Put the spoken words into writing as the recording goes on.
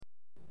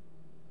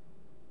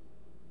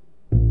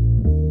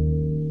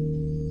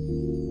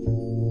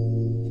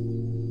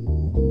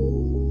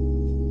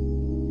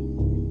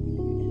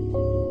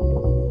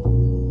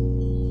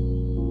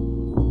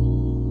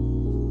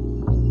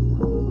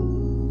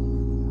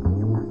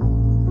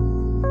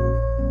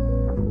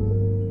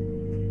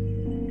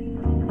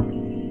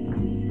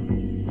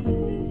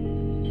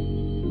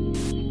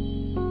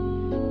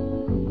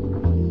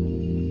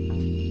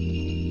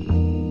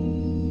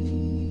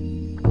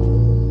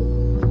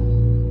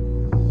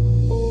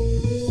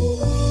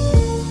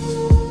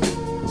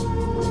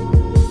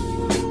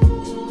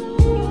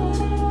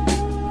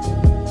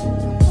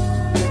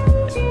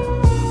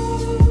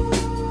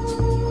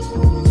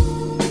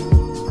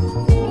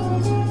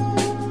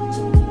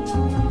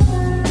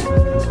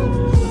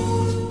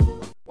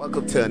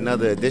welcome to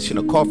another edition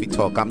of Coffee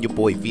Talk. I'm your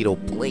boy Vito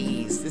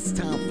Blaze. It's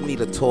time for me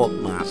to talk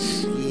my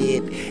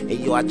shit. And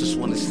yo, I just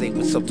want to say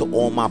what's up to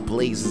all my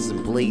blazers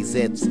and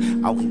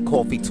blazettes out in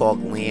Coffee Talk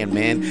land,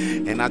 man.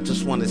 And I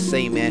just want to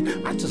say,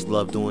 man, I just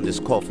love doing this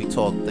Coffee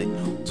Talk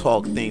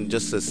thing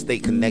just to stay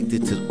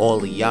connected to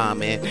all of y'all,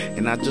 man.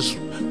 And I just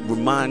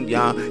remind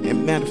y'all,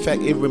 and matter of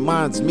fact, it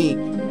reminds me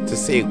to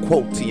say a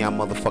quote to y'all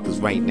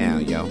motherfuckers right now,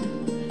 yo.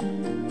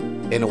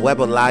 In the web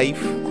of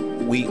life,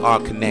 we are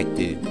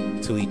connected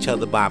to each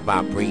other by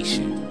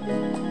vibration.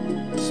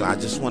 So I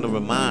just want to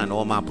remind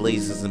all my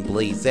blazers and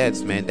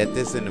blazettes, man, that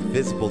there's an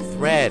invisible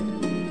thread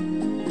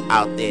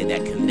out there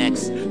that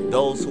connects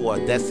those who are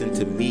destined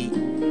to meet,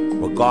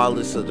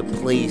 regardless of the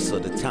place or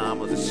the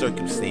time or the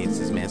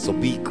circumstances, man. So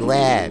be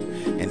glad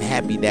and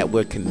happy that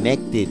we're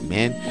connected,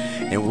 man.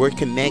 And we're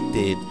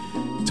connected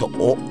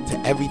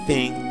to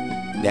everything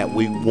that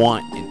we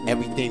want and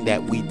everything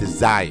that we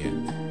desire.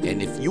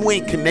 And if you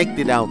ain't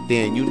connected out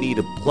there and you need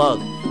a plug,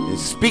 then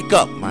speak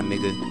up, my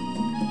nigga.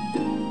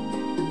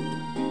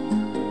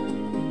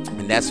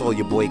 And that's all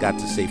your boy got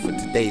to say for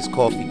today's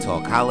Coffee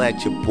Talk. Holla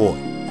at your boy.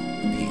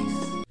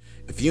 Peace.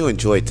 If you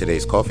enjoyed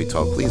today's Coffee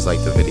Talk, please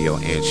like the video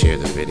and share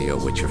the video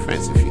with your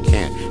friends if you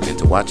can. And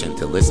to watch and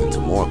to listen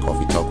to more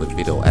Coffee Talk with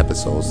Video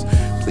episodes,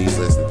 please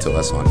listen to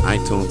us on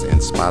iTunes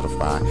and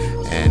Spotify.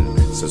 And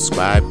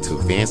subscribe to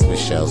Vance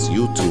Michelle's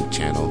YouTube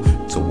channel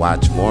to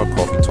watch more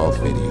Coffee Talk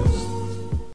videos.